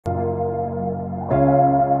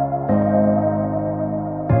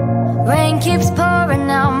Rain keeps pouring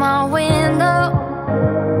out my window.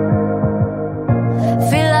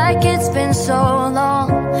 Feel like it's been so long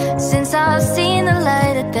since I've seen the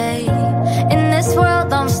light of day. In this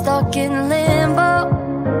world I'm stuck in limbo,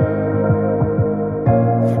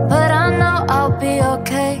 but I know I'll be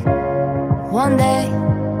okay one day.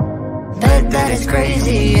 Bet that it's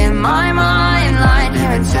crazy in my mind, lying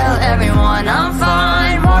here and tell everyone I'm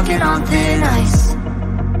fine. Walking on thin ice,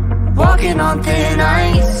 walking on thin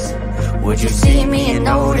ice. Would you see me and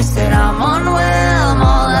notice that I'm unwell? I'm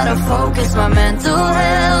all out of focus, my mental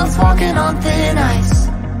health. Walking on thin ice,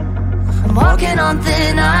 I'm walking on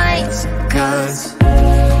thin ice. Cause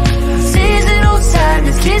seasonal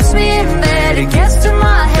sadness keeps me in bed. It gets to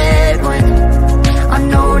my head when I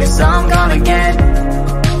notice I'm gonna get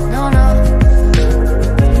no.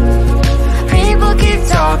 People keep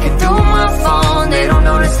talking through my phone. They don't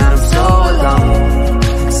notice that I'm so alone.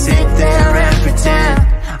 I sit there and pretend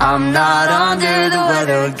I'm not under the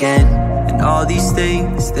weather again. And all these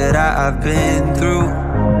things that I've been through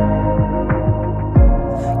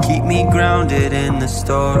keep me grounded in the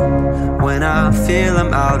storm. When I feel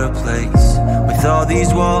I'm out of place, with all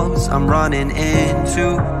these walls I'm running into,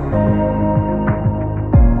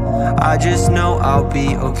 I just know I'll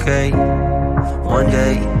be okay one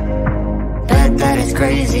day. Bet that it's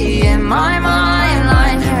crazy in my mind,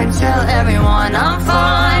 lying here and tell everyone I'm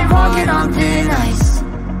fine. Walking on thin ice,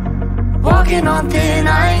 walking on thin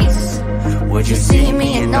ice. Would you see me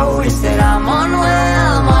and notice that I'm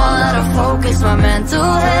unwell? I'm all out of focus, my mental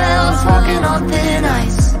health. Walking on thin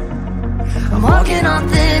ice, I'm walking on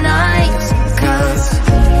thin ice. Cause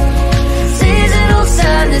seasonal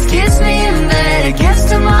sadness keeps me in bed. It gets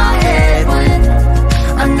to my head when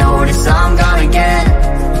I notice I'm gonna get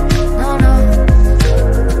no.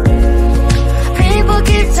 People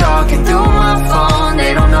keep talking through my phone.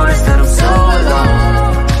 They don't notice that I'm so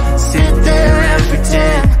alone. Sit there and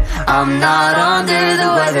pretend I'm not under the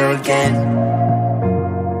weather again.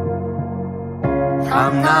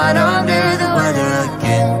 I'm not under the weather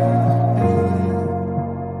again.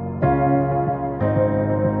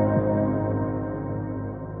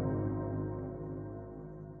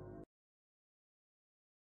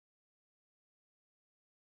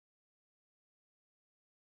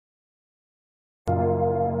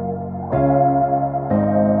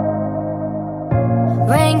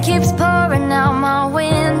 Rain keeps pouring out my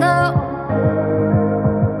window.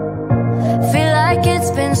 Feel like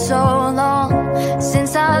it's been so long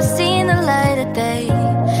since I've seen the light of day.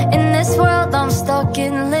 In this world I'm stuck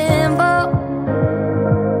in limbo,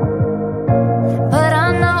 but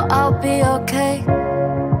I know I'll be okay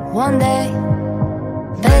one day.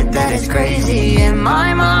 Bet that it's crazy in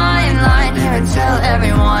my mind, lying here and tell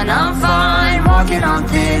everyone I'm fine. Walking on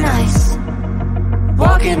thin ice,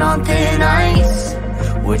 walking on thin ice.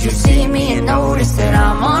 Would you see me and notice that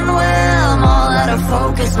I'm unwell? I'm all out of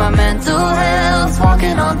focus, my mental health.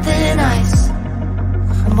 Walking on thin ice,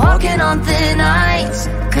 I'm walking on thin ice.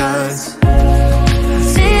 Cause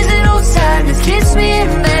seasonal sadness keeps me in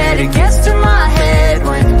bed. It gets to my head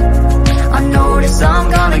when I notice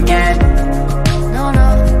I'm gonna get no.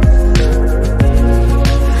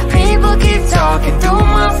 People keep talking through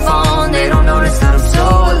my phone. They don't notice that I'm so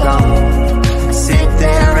alone. I sit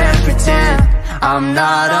there and pretend I'm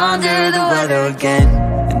not under the weather again.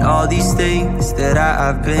 And all these things that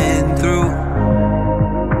I've been through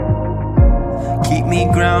keep me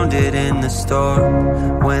grounded in the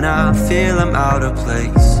storm. When I feel I'm out of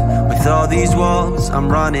place, with all these walls I'm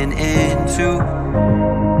running into,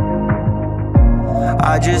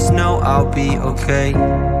 I just know I'll be okay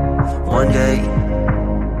one day.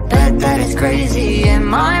 Bet that it's crazy in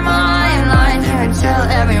my mind, lying here and tell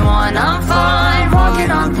everyone I'm fine.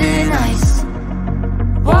 Walking on thin ice,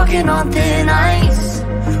 walking on thin ice.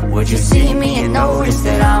 Would you see me and notice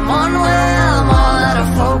that I'm unwell? I'm all out of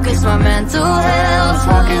focus, my mental health.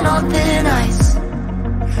 Walking on thin ice,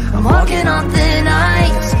 I'm walking on thin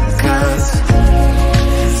ice. Cause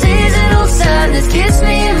seasonal sadness keeps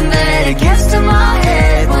me in bed. It gets to my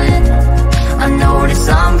head when I notice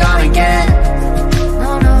I'm gonna get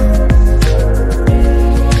no.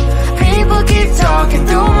 People keep talking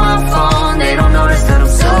through my phone. They don't notice that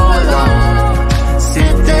I'm so alone.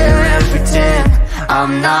 Sit there and pretend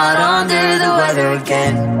I'm not under the weather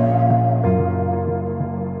again.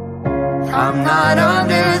 I'm not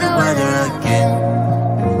under the weather again.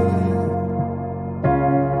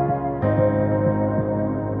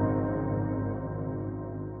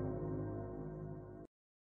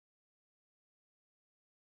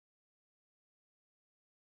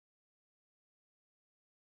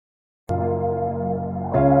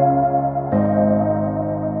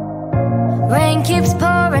 Rain keeps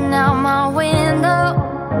pouring pouring out my window.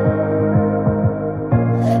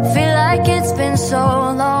 Feel like it's been so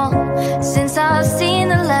long since I've seen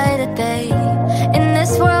the light of day. In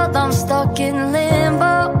this world I'm stuck in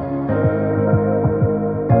limbo,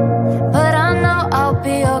 but I know I'll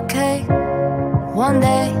be okay one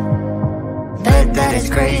day. Bet that it's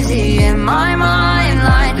crazy in my mind,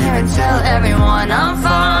 lying here and tell everyone I'm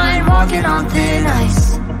fine. Walking on thin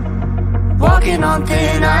ice, walking on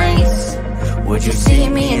thin ice. Would you see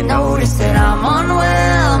me and notice that I'm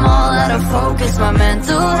unwell? I'm all out of focus, my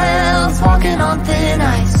mental health. Walking on thin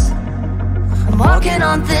ice, I'm walking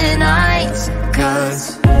on thin ice. Cause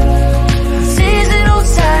seasonal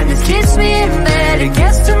sadness keeps me in bed. It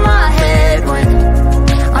gets to my head when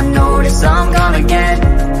I notice I'm gonna get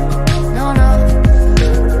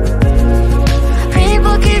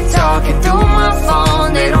people keep talking through my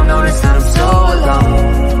phone. They don't notice that I'm so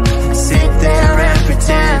alone. I sit there and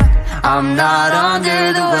pretend I'm not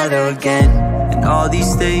under the weather again. And all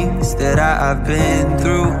these things that I've been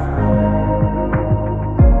through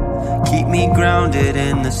keep me grounded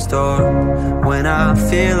in the storm. When I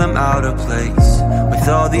feel I'm out of place, with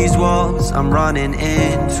all these walls I'm running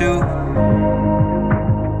into,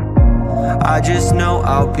 I just know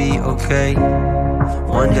I'll be okay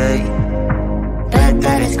one day. Bet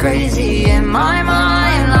that it's crazy in my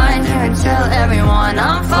mind, lying here and tell everyone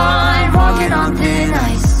I'm fine. Walking on thin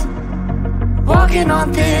ice, walking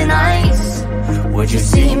on thin ice. Would you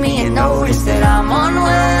see me and notice that I'm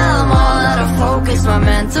unwell? I'm all out of focus, my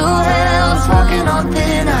mental health. Walking on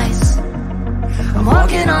thin ice, I'm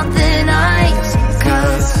walking on thin ice.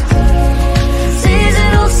 Cause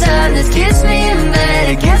seasonal sadness keeps me in bed.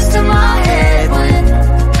 It gets to my head when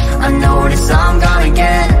I notice I'm gonna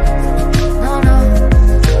get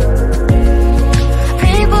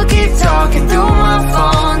people keep talking through my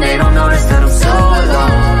phone. They don't notice that I'm so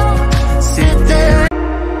alone. Sit there.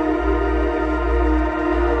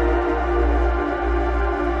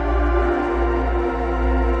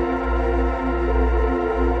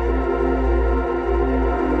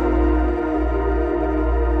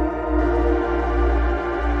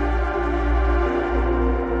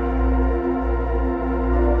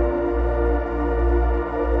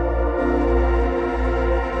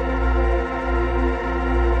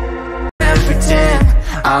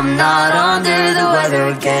 I'm not under the weather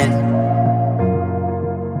again.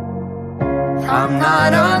 I'm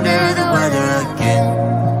not under the weather again.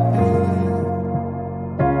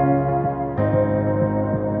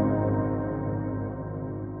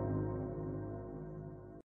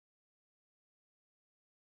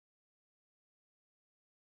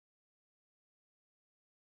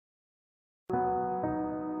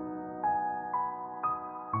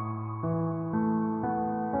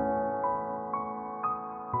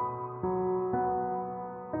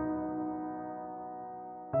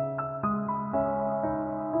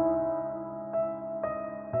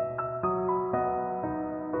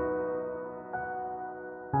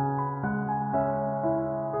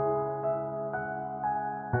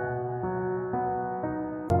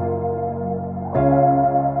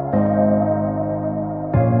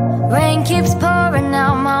 Rain keeps pouring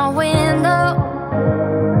out my window.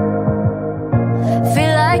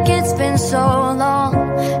 Feel like it's been so long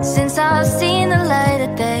since I've seen the light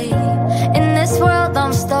of day. In this world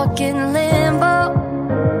I'm stuck in limbo,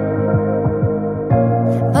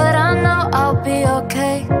 but I know I'll be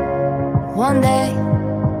okay one day.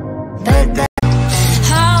 Bet that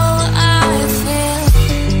how I feel,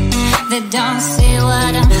 they don't see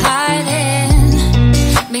what I'm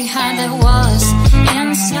hiding behind the walls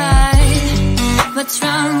inside. What's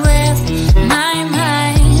wrong with my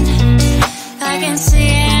mind? I can see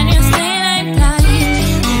anything I like.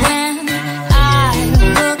 When I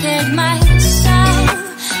look at myself,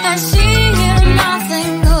 I see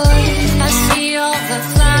nothing good. I see all the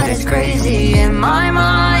flaws. it's crazy in my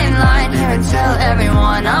mind, lying here and tell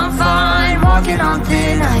everyone I'm fine. Walking on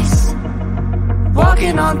thin ice,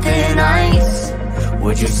 walking on thin ice.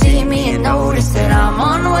 Would you see me and notice that I'm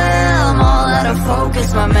unwell? I'm all out of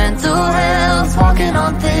focus, my mental health. Walking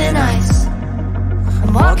on thin ice,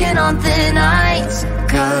 I'm walking on thin ice.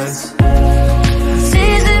 Cause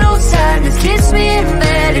seasonal sadness keeps me in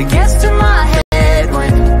bed. It gets to my head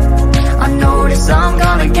when I notice I'm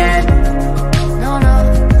gonna get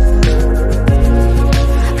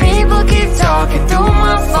people keep talking through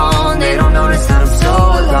my phone. They don't notice that I'm so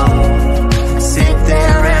alone. I sit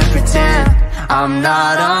there and pretend I'm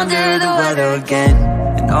not under the weather again.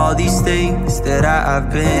 And all these things that I've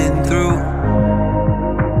been through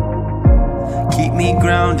keep me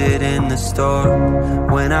grounded in the storm.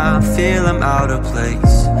 When I feel I'm out of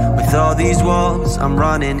place, with with all these walls I'm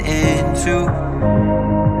running into.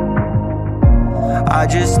 I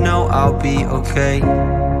just know I'll be okay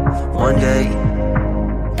one day.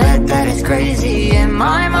 That is crazy in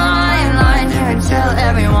my mind. Lying here and tell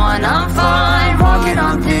everyone I'm fine. Walking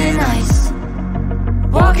on thin ice,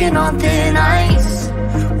 walking on thin ice.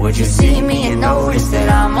 Would you see me and notice that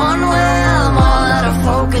I'm unwell? I'm all out of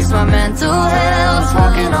focus, my mental health's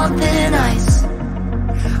walking on thin ice.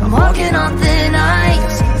 I'm walking on thin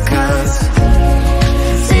ice. Cause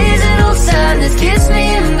seasonal sadness gets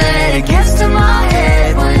me in bed. It gets to my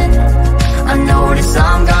head when I notice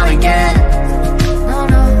I'm gonna get.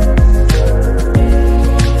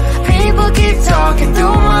 People keep talking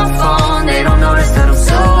through my phone. They don't notice that I'm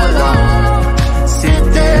so alone. Sit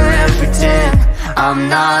there and pretend I'm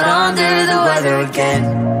not under the weather again.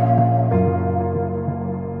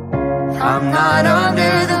 I'm not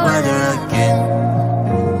under the weather again.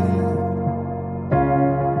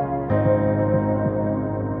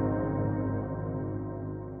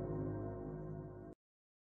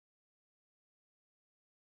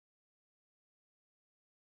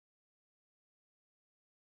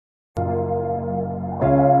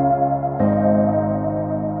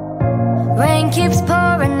 Rain keeps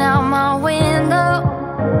pouring out my window.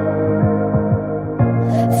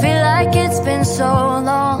 Feel like it's been so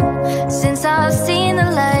long since I've seen the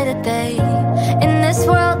light of day. In this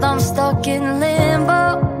world I'm stuck in limbo,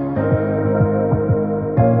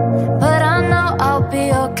 but I know I'll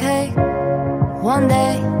be okay one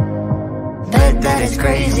day. That is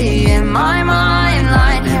crazy in my mind.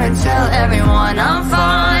 Lying here and tell everyone I'm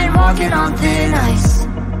fine. Walking on thin ice,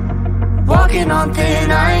 walking on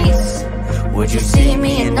thin ice. Would you see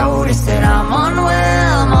me and notice that I'm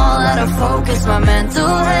unwell? I'm all out of focus, my mental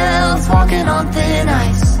health's walking on thin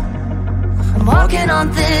ice. I'm walking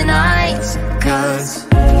on thin ice. Cause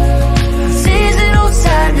seasonal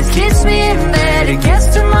sadness gets me in bed. It gets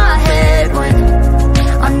to my head when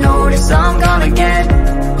I notice I'm gonna get.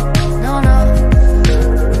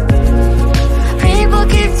 People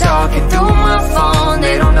keep talking through my phone.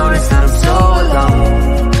 They don't notice that I'm so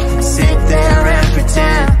alone. Sit there and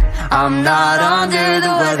pretend I'm not under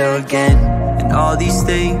the weather again. And all these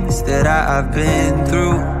things that I've been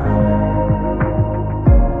through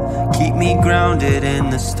keep me grounded in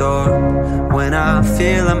the storm. When I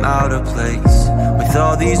feel I'm out of place, with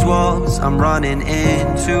all these walls I'm running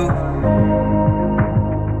into,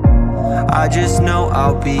 I just know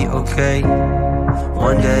I'll be okay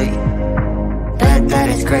one day. That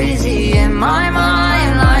is crazy in my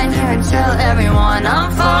mind. Lying here and tell everyone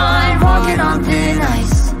I'm fine. Walking on thin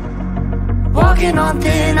ice, walking on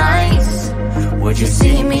thin ice. Would you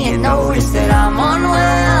see me and notice that I'm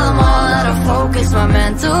unwell? I'm all out of focus, my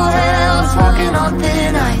mental health's walking on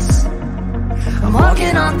thin ice. I'm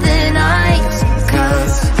walking on thin ice.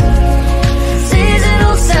 Cause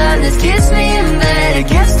seasonal sadness gets me in bed. It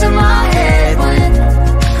gets to my head when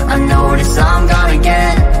I notice I'm gonna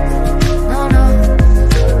get.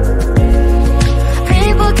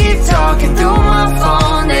 People keep talking through my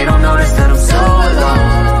phone. They don't notice that I'm so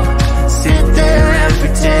alone. Sit there and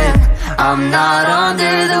pretend I'm not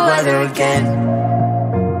under the weather again.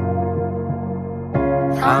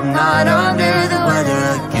 I'm not under the weather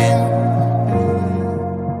again.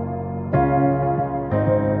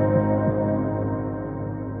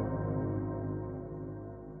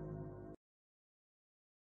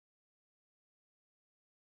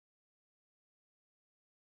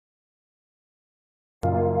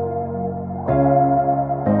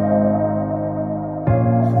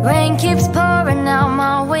 Rain keeps pouring out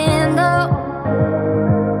my window.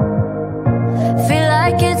 Feel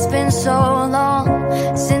like it's been so long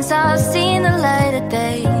since I've seen the light of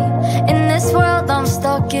day. In this world I'm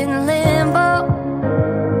stuck in limbo,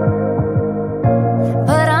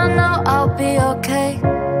 but I know I'll be okay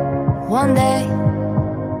one day.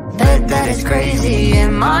 That is crazy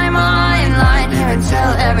in my mind. Lying here and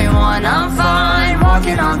tell everyone I'm fine.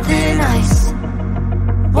 Walking on thin ice,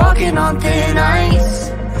 walking on thin ice.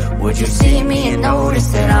 Would you see me and notice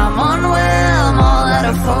that I'm unwell? I'm all out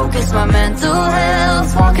of focus, my mental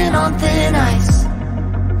health's walking on thin ice.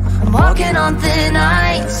 I'm walking on thin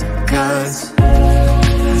ice. Cause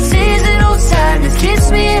seasonal sadness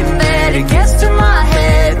gets me in bed. It gets to my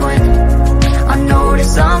head when I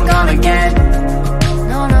notice I'm gonna get.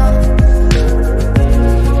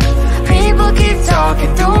 People keep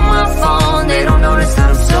talking through my phone. They don't notice that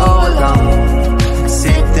I'm so alone.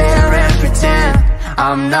 Sit there and pretend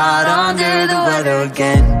I'm not under the weather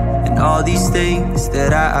again. And all these things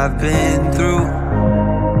that I've been through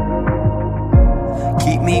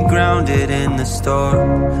keep me grounded in the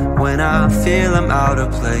storm when I feel I'm out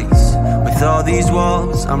of place. With all these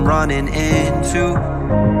walls I'm running into,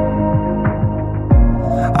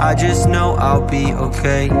 I just know I'll be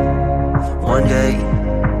okay one day.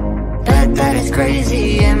 That is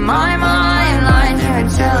crazy in my mind. Lying here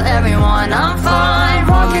and tell everyone I'm fine.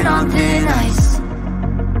 Walking on thin ice,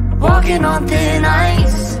 walking on thin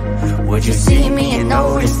ice. Would you see me and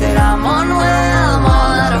notice that I'm unwell? I'm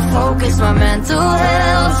all out of focus, my mental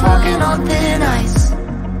health. Walking on thin ice,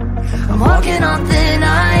 I'm walking on thin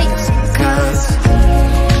ice. Cause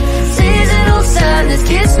seasonal sadness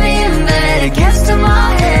gets me in bed. It gets to my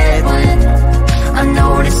head when I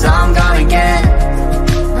notice I'm gonna get.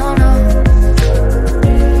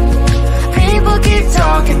 People keep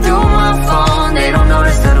talking through my phone. They don't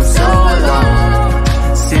notice that I'm so alone.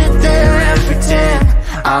 Sit there and pretend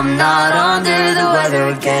I'm not under the weather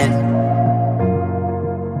again.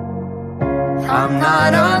 I'm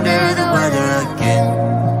not under the weather again.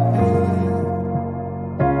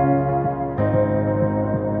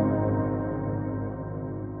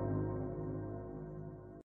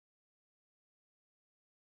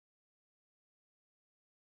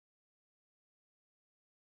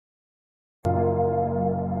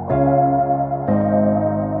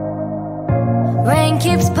 Rain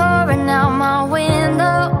keeps pouring out my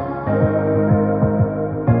window.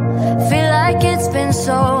 Feel like it's been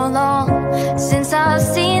so long since I've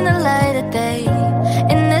seen the light of day.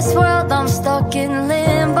 In this world I'm stuck in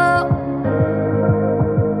limbo,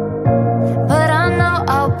 but I know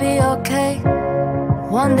I'll be okay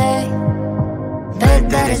one day.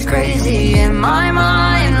 That is crazy in my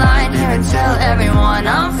mind. Lying here and tell everyone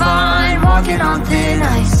I'm fine. Walking on thin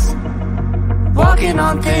ice, walking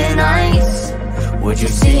on thin ice. Would you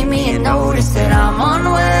see me and notice that I'm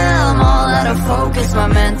unwell? I'm all out of focus, my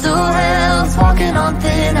mental health. Walking on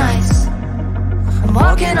thin ice, I'm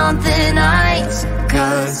walking on thin ice.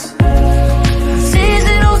 Cause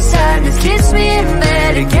seasonal sadness keeps me in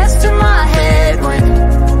bed. It gets to my head when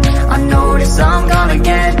I notice I'm gonna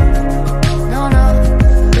get. No.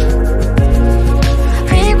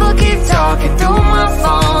 People keep talking through my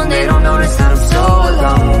phone. They don't notice that I'm so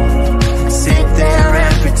alone. Sit there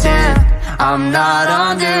and pretend I'm not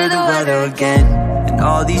under the weather again. And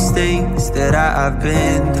all these things that I've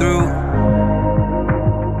been through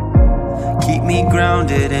keep me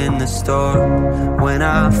grounded in the storm when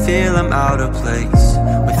I feel I'm out of place.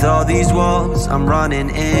 With all these walls I'm running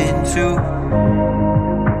into,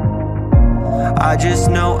 I just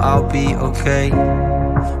know I'll be okay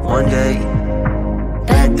one day.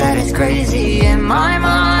 That is crazy in my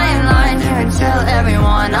mind. Lying here and tell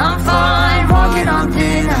everyone I'm fine. Walking on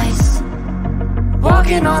thin ice,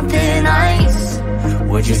 walking on thin ice.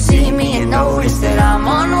 Would you see me and notice that I'm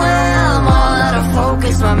unwell? I'm all out of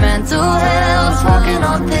focus, my mental health. Walking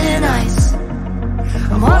on thin ice,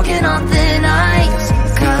 I'm walking on thin ice.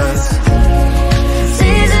 Cause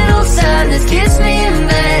seasonal sadness gets me in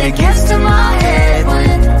bed. It gets to my head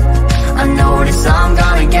when I notice I'm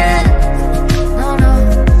gonna get. No.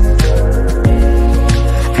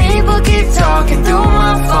 People keep talking through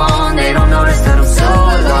my phone. They don't notice that I'm so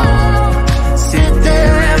alone. Sit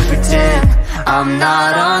there and pretend I'm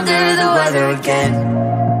not under the weather again.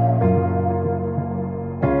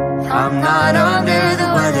 I'm not under the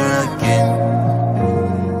weather again.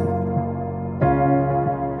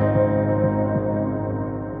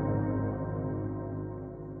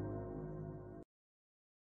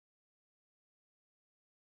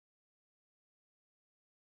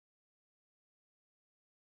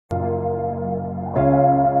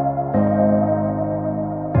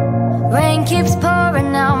 Rain keeps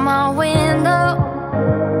pouring out my window.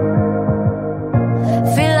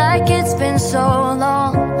 Feel like it's been so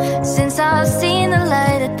long since I've seen the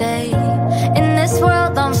light of day. In this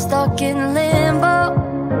world I'm stuck in limbo,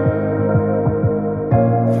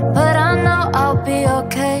 but I know I'll be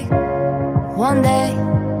okay one day.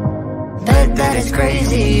 That is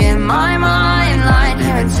crazy in my mind. Lying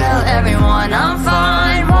here and tell everyone I'm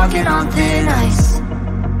fine. Walking on thin ice,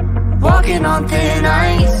 walking on thin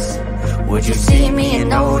ice. Would you see me and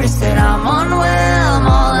notice that I'm unwell? I'm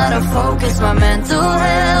all out of focus, my mental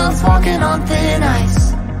health. Walking on thin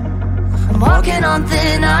ice, I'm walking on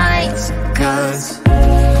thin ice. Cause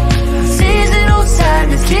seasonal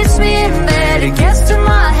sadness keeps me in bed. It gets to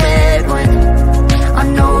my head when I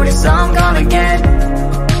notice I'm gonna get.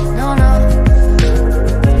 No.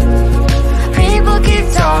 People keep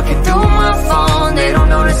talking through my phone. They don't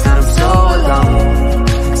notice that I'm so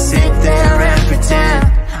alone. Sit there and pretend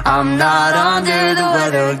I'm not under the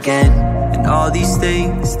weather again. And all these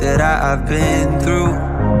things that I've been through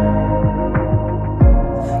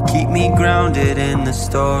keep me grounded in the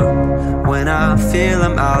storm when I feel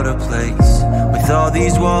I'm out of place. With all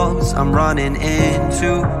these walls I'm running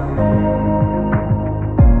into,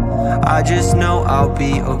 I just know I'll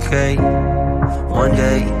be okay one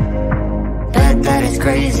day. Bet that it's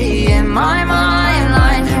crazy in my mind,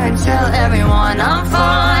 lying here and tell everyone I'm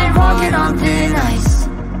fine. Walking on thin ice,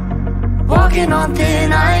 walking on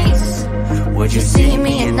thin ice. Would you see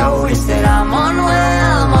me and notice that I'm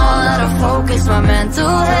unwell? I'm all out of focus, my mental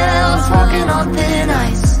health's walking on thin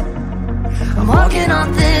ice. I'm walking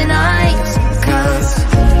on thin ice, 'cause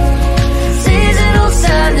seasonal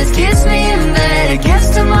sadness gets me in bed. It gets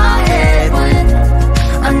to my head when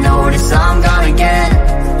I notice I'm gonna get,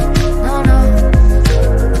 no, no.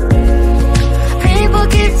 People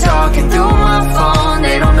keep talking through my phone,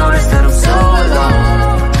 they don't notice that I'm so alone.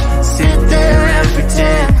 Sit there and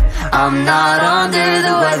pretend I'm not under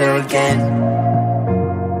the weather again.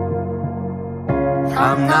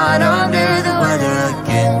 I'm not under the weather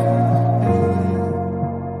again.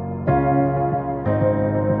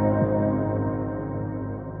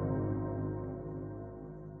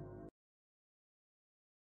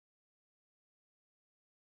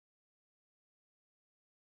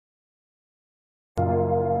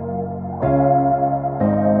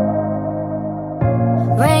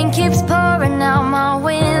 Rain keeps pouring out my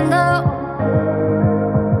window.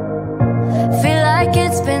 Feel like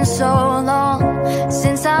it's been so long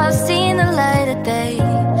since I've seen the light of day.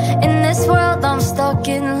 In this world I'm stuck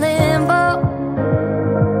in limbo,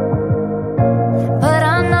 but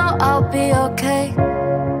I know I'll be okay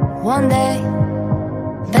one day.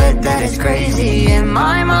 Bet that it's crazy in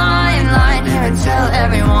my mind, lying here and tell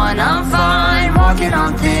everyone I'm fine. Walking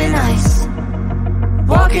on thin ice,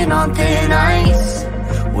 walking on thin ice.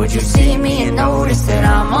 Would you see me and notice that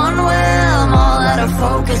I'm unwell? I'm all out of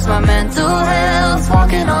focus, my mental health's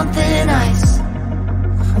walking on thin ice.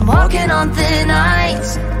 I'm walking on thin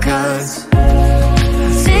ice, 'cause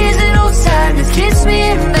seasonal sadness gets me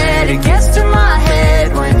in bed. It gets to my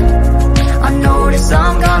head when I notice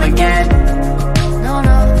I'm gonna get, no,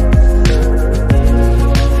 no.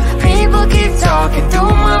 People keep talking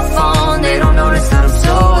through my phone, they don't notice that I'm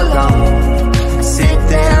so alone. I sit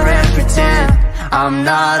there and pretend I'm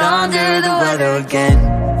not under the weather again.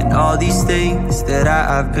 And all these things that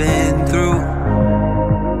I've been through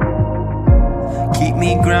keep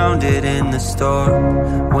me grounded in the storm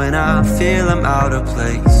when I feel I'm out of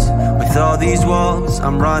place. With all these walls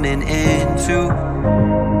I'm running into,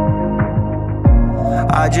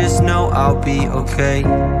 I just know I'll be okay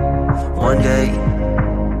one day.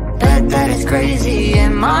 Bet that it's crazy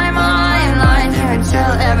in my mind, lying here and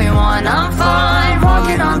tell everyone I'm fine.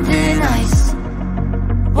 Walking on thin ice,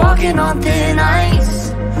 walking on thin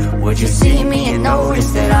ice. Would you see me and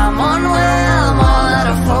notice that I'm unwell? I'm all out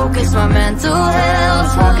of focus, my mental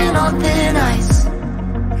health's walking on thin ice.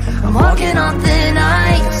 I'm walking on thin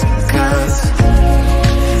ice, 'cause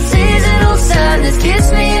seasonal sadness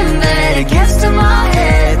gets me in bed. It gets to my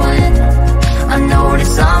head when I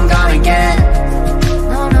notice I'm gonna get,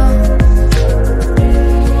 no, no.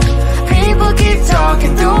 People keep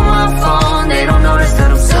talking through my phone, they don't notice that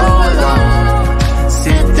I'm so alone.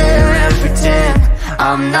 Sit there and pretend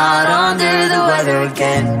I'm not under the weather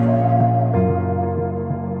again.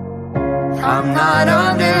 I'm not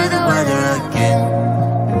under the weather again.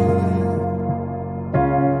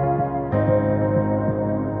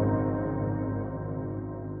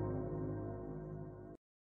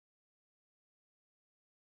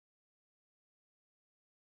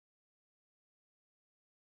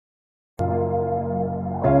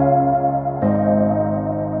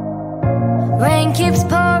 Rain keeps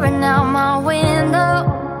pouring out my window.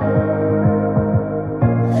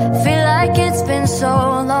 Feel like it's been so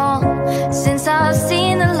long since I've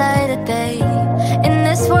seen the light of day. In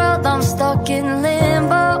this world I'm stuck in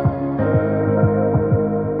limbo,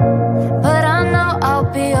 but I know I'll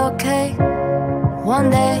be okay one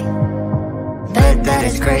day. Bet that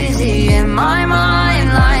it's crazy in my mind,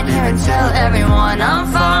 lying here and tell everyone I'm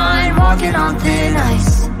fine. Walking on thin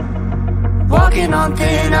ice, walking on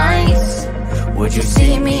thin ice. Would you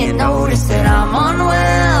see me and notice that I'm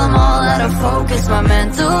unwell? I'm all out of focus, my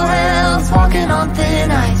mental health's walking on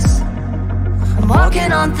thin ice. I'm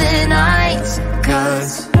walking on thin ice,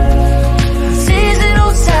 'cause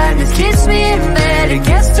seasonal sadness gets me in bed. It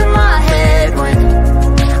gets to my head when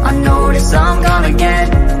I notice I'm gonna get,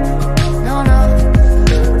 no, no.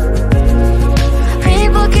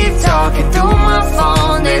 People keep talking through my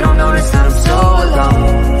phone, they don't notice that I'm so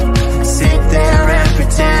alone. I sit there and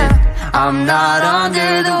pretend I'm not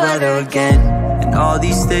under the weather again. And all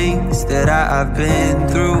these things that I've been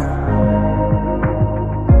through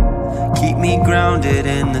keep me grounded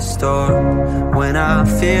in the storm. When I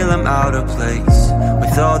feel I'm out of place,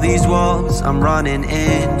 with all these walls I'm running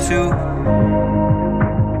into,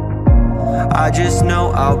 I just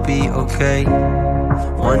know I'll be okay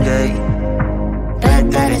one day.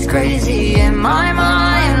 Bet that it's crazy in my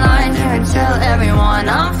mind, lying here and tell everyone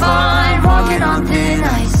I'm fine. Walking on thin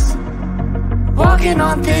ice, walking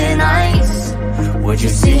on thin ice. Would you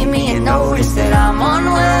see me and notice that I'm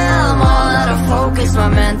unwell? I'm all out of focus, my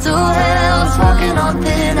mental health. Walking on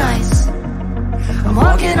thin ice, I'm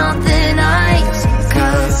walking on thin ice.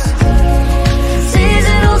 Cause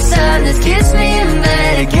seasonal sadness gets me in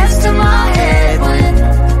bed. It gets to my head when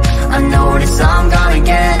I notice I'm gonna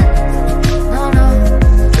get,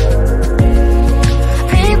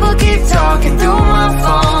 people keep talking through my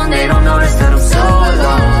phone. They don't notice that I'm so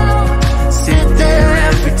alone. Sit there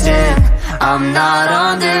and pretend I'm not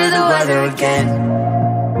under the weather again.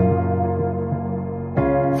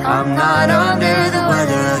 I'm not under the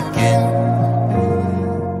weather again.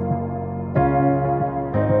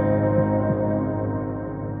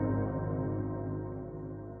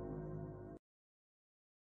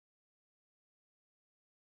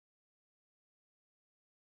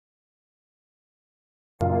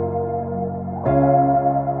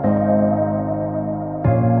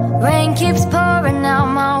 Rain keeps pouring out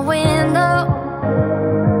my window.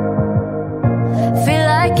 Feel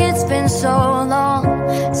like it's been so long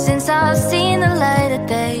since I've seen the light of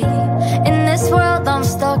day. In this world I'm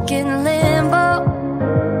stuck in limbo,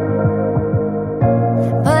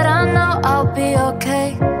 but I know I'll be okay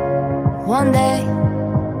one day.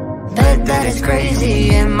 Bet that it's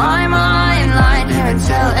crazy in my mind, lying here and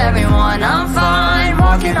tell everyone I'm fine.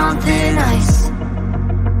 Walking on thin ice,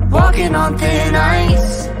 walking on thin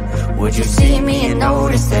ice. Would you see me and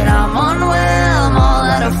notice that I'm unwell? I'm all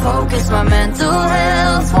out of focus, my mental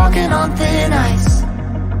health. Walking on thin ice,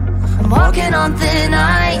 I'm walking on thin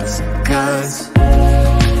ice. Cause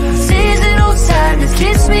seasonal sadness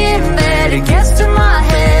gets me in bed. It gets to my